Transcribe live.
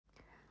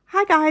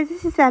Hi guys,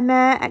 this is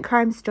Emma at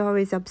Crime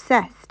Stories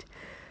Obsessed.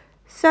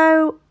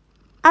 So,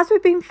 as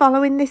we've been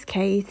following this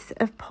case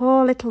of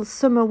poor little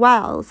Summer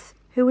Wells,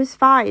 who was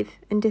 5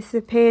 and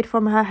disappeared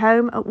from her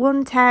home at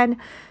 110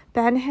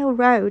 Ben Hill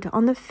Road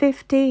on the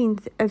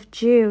 15th of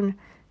June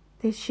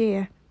this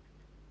year.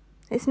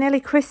 It's nearly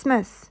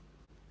Christmas,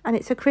 and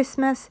it's a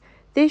Christmas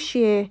this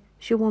year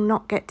she will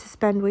not get to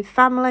spend with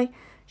family,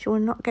 she will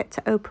not get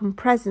to open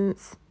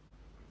presents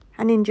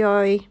and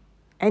enjoy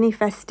any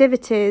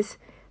festivities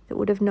that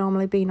would have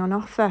normally been on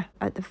offer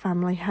at the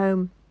family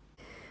home.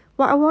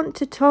 What I want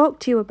to talk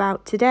to you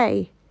about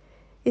today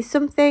is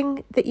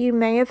something that you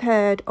may have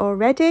heard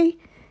already.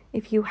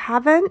 If you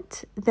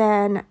haven't,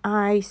 then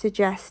I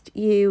suggest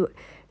you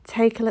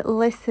take a little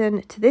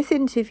listen to this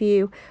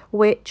interview,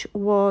 which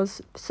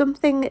was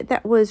something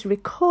that was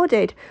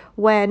recorded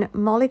when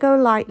Molly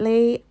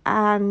Golightly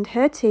and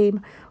her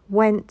team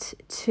went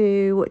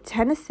to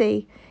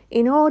Tennessee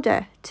in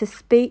order to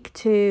speak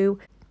to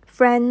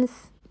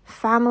friends,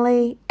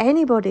 family,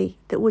 anybody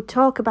that would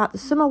talk about the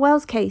Summer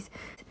Wells case,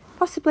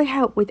 possibly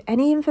help with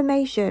any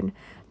information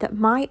that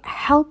might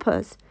help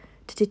us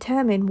to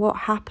determine what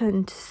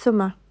happened to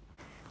Summer.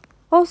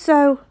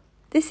 Also,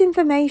 this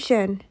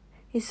information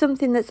is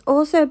something that's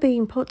also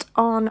being put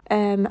on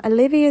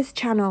Olivia's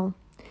channel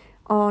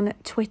on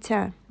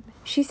Twitter.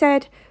 She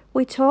said,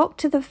 "We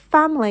talked to the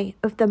family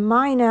of the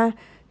minor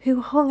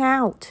who hung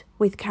out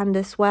with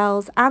Candace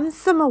Wells and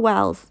Summer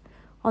Wells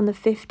on the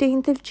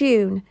 15th of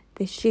June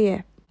this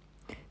year.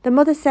 The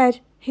mother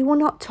said he will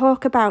not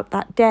talk about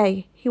that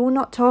day. He will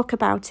not talk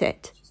about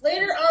it."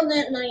 Later on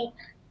that night,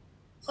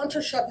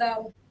 Hunter shut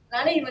down.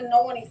 I didn't even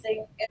know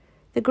anything.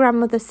 The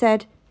grandmother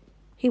said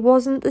he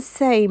wasn't the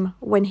same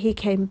when he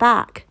came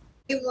back.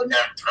 He would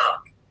not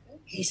talk.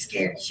 He's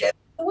scared shit.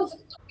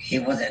 He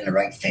wasn't in the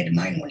right state of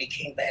mind when he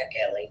came back,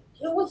 Ellie.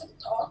 He wasn't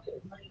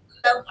talking.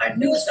 I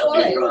knew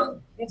something was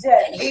wrong.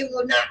 Exactly. He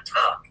would not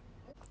talk.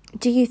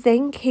 Do you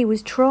think he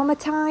was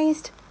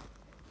traumatized?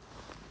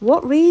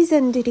 What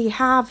reason did he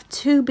have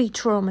to be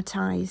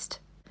traumatized?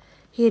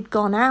 He had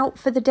gone out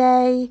for the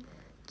day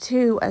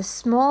to a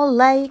small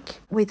lake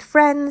with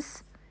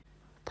friends,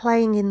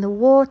 playing in the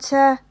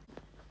water.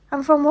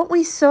 And from what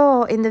we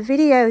saw in the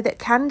video that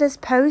Candace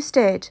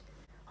posted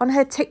on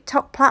her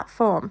TikTok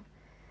platform,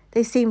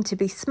 they seemed to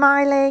be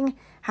smiling,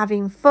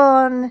 having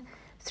fun,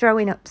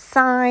 throwing up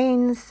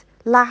signs,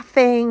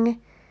 laughing.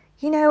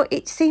 You know,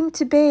 it seemed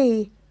to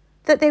be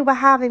that they were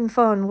having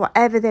fun,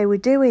 whatever they were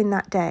doing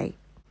that day.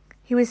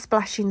 He was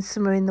splashing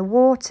Summer in the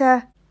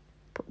water.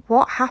 But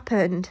what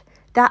happened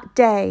that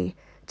day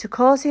to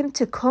cause him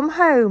to come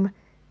home,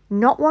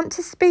 not want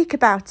to speak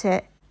about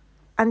it,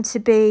 and to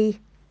be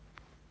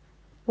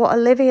what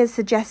Olivia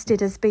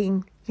suggested as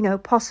being,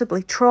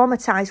 possibly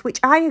traumatized, which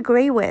I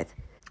agree with.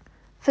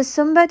 For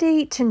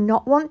somebody to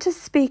not want to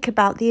speak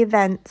about the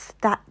events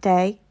that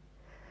day,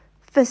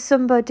 for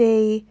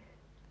somebody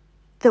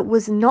that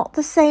was not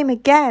the same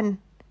again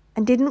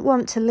and didn't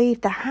want to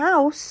leave the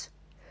house.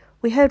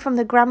 We heard from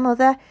the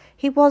grandmother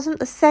he wasn't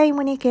the same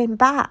when he came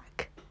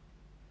back.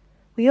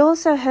 We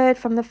also heard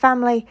from the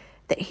family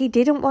that he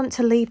didn't want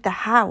to leave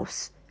the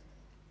house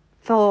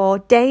for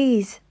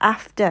days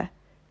after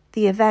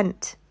the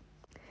event.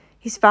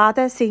 His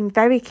father seemed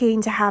very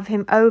keen to have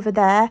him over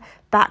there,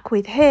 back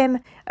with him,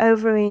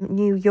 over in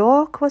New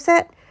York, was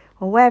it?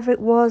 Or wherever it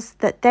was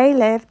that they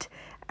lived.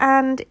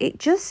 And it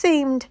just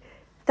seemed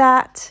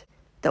that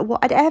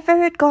whatever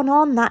had gone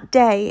on that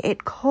day,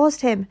 it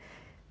caused him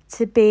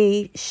to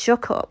be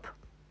shook up,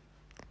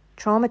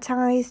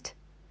 traumatized.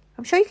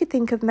 I'm sure you could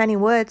think of many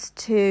words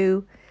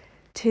to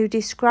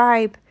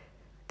describe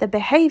the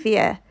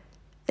behavior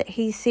that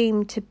he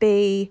seemed to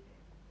be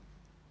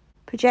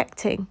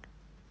projecting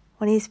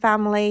when his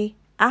family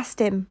asked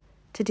him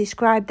to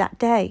describe that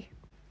day.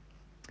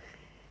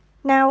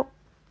 Now,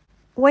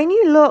 when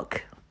you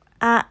look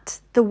at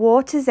the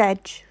water's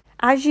edge,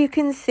 as you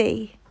can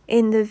see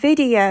in the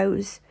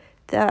videos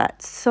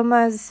that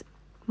Summer's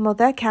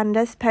mother,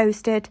 Candace,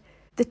 posted,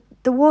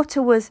 the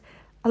water was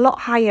a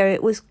lot higher.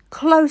 It was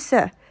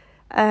closer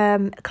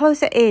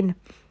in.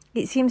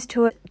 It seems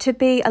to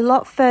be a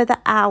lot further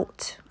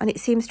out, and it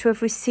seems to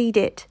have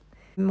receded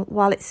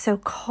while it's so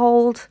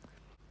cold,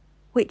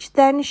 which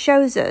then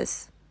shows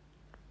us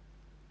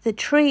the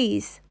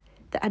trees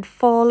that had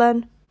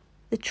fallen,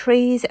 the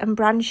trees and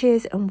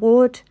branches and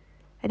wood,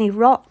 any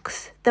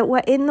rocks that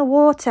were in the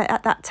water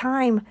at that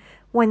time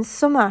when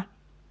Summer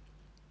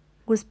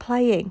was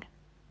playing.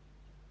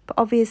 But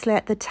obviously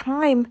at the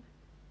time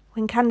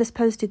when Candace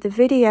posted the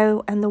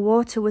video and the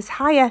water was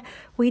higher,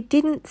 we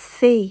didn't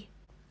see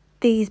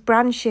these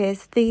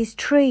branches, these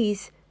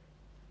trees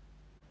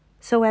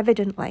so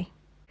evidently.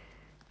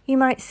 You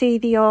might see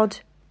the odd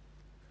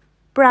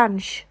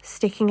branch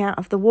sticking out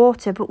of the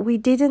water, but we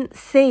didn't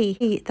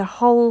see the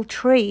whole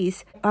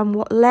trees and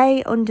what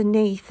lay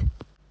underneath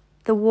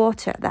the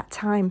water at that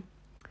time.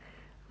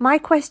 My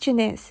question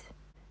is,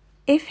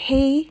 if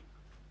he,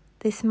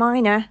 this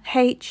minor,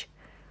 H,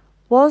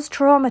 was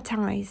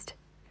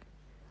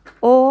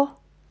or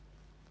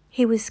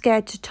he was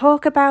scared to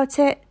talk about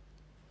it,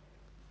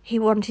 he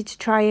wanted to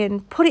try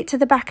and put it to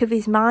the back of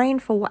his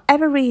mind for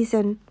whatever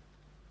reason.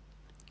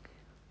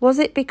 Was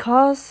it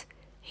because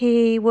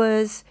he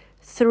was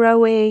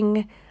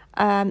throwing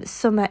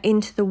Summer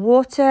into the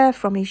water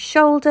from his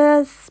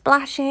shoulders,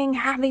 splashing,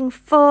 having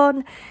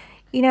fun,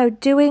 you know,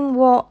 doing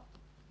what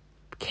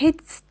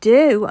kids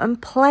do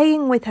and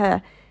playing with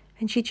her,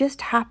 and she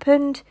just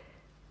happened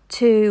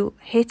to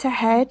hit her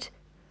head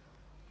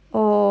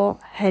or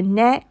her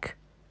neck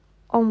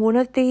on one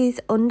of these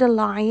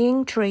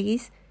underlying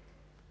trees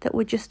that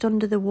were just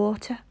under the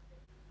water?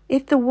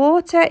 If the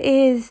water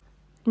is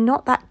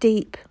not that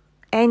deep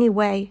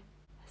anyway,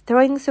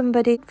 throwing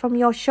somebody from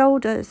your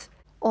shoulders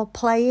or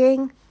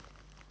playing,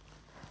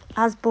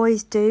 as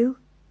boys do,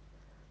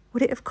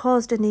 would it have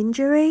caused an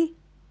injury?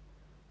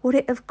 Would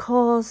it have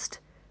caused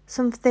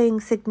something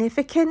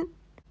significant?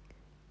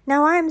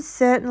 Now, I am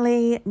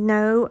certainly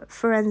no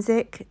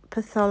forensic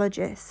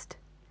pathologist,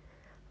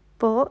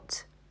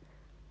 but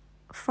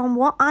from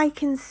what I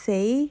can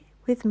see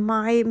with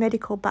my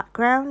medical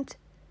background,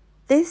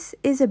 this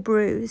is a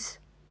bruise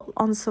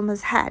on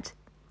Summer's head,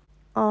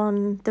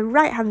 on the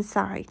right-hand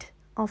side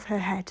of her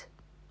head.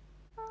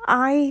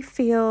 I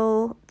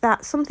feel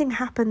that something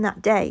happened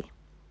that day,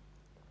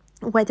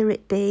 whether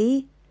it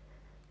be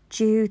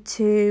due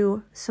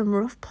to some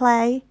rough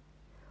play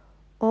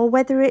or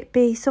whether it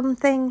be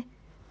something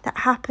that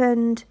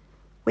happened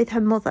with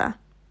her mother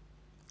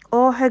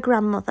or her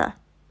grandmother.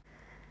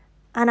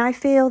 And I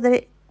feel that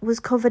it was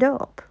covered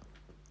up.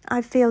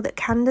 I feel that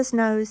Candace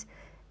knows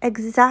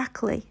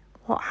exactly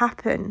what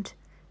happened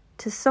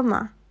to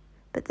Summer.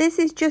 But this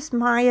is just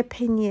my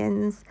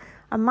opinions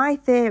and my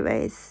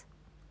theories.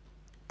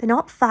 They're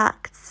not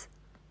facts.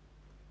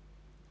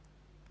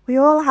 We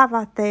all have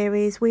our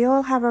theories. We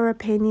all have our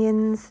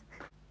opinions.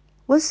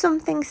 Was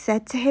something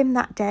said to him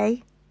that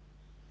day?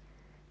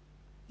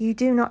 You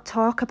do not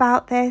talk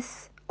about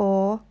this,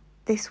 or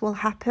this will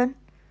happen.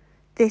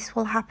 This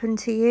will happen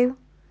to you.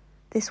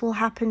 This will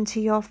happen to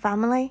your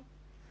family.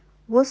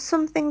 Was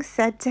something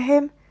said to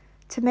him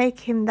to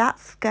make him that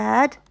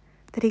scared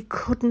that he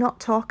could not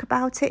talk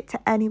about it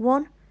to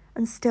anyone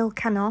and still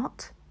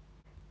cannot?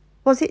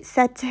 Was it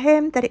said to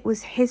him that it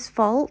was his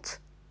fault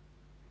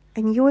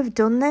and you have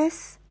done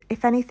this?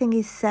 If anything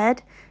is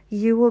said,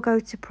 you will go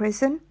to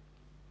prison?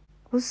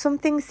 Was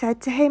something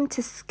said to him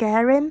to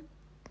scare him?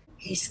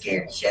 He's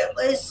scared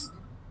shitless.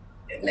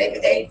 And maybe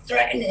they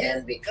threatened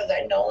him because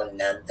I know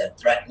them that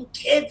threaten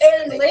kids.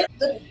 And later,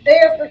 the day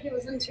after he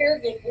was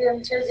interrogated, we were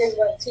interrogated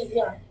by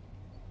TBI.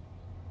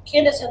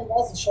 Candace had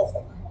walls to show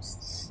from the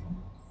house.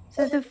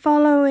 So the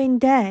following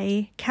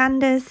day,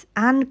 Candace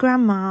and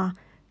Grandma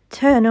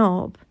turn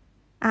up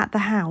at the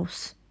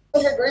house.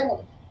 With her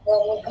grandmother,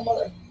 well, with her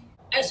mother.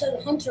 I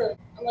said, Hunter.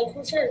 I'm like,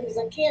 who's here? He's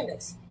like,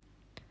 Candace.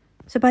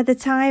 So by the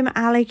time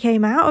Ali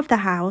came out of the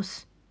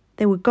house,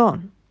 they were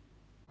gone.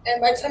 And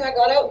by the time I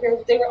got out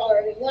here, they were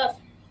already left.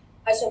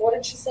 I said, what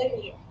did she say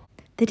to you?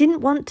 They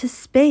didn't want to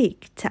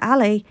speak to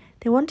Ali.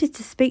 They wanted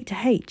to speak to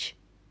H.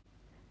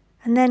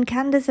 And then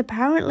Candace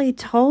apparently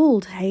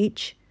told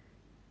H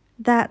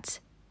that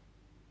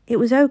it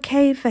was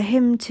okay for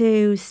him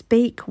to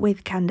speak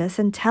with Candace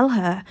and tell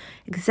her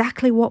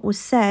exactly what was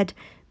said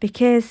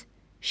because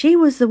she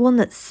was the one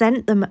that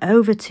sent them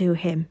over to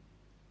him.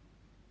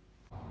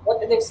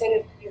 What did they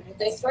say to you? Did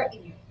they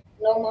threaten you?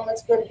 No, Mom,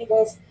 it's good. He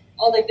goes,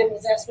 all they did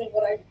was ask me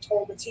what I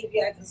told the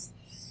TBI because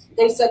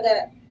they said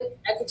that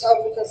I could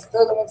tell because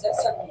they're the ones that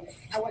sent me.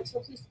 I went to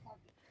a police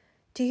department.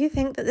 Do you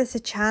think that there's a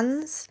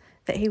chance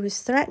that he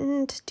was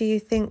threatened? Do you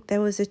think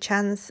there was a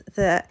chance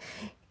that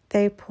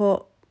they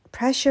put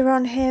pressure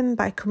on him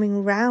by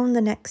coming round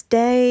the next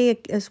day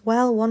as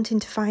well, wanting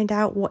to find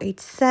out what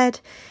he'd said?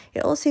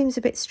 It all seems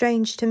a bit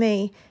strange to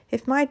me.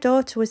 If my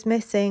daughter was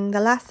missing, the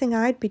last thing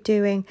I'd be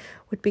doing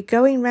would be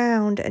going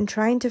round and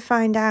trying to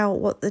find out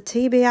what the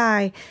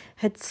TBI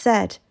had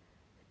said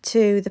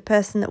to the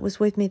person that was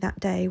with me that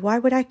day. Why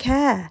would I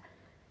care?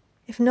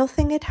 If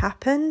nothing had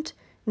happened,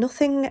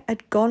 nothing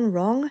had gone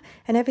wrong,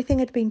 and everything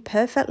had been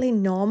perfectly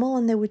normal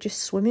and they were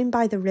just swimming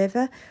by the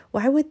river,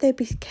 why would they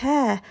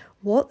care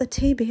what the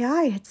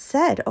TBI had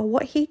said or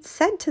what he'd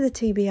said to the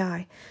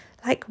TBI?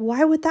 Like,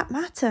 why would that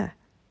matter?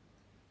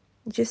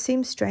 It just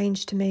seems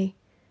strange to me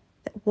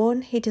that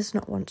 1, he does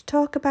not want to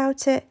talk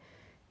about it.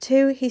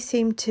 2, he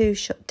seemed to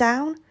shut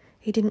down.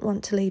 He didn't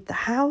want to leave the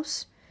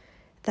house.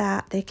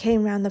 That they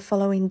came round the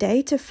following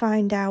day to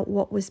find out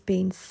what was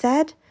being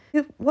said.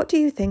 What do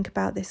you think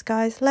about this,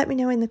 guys? Let me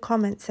know in the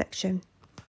comment section.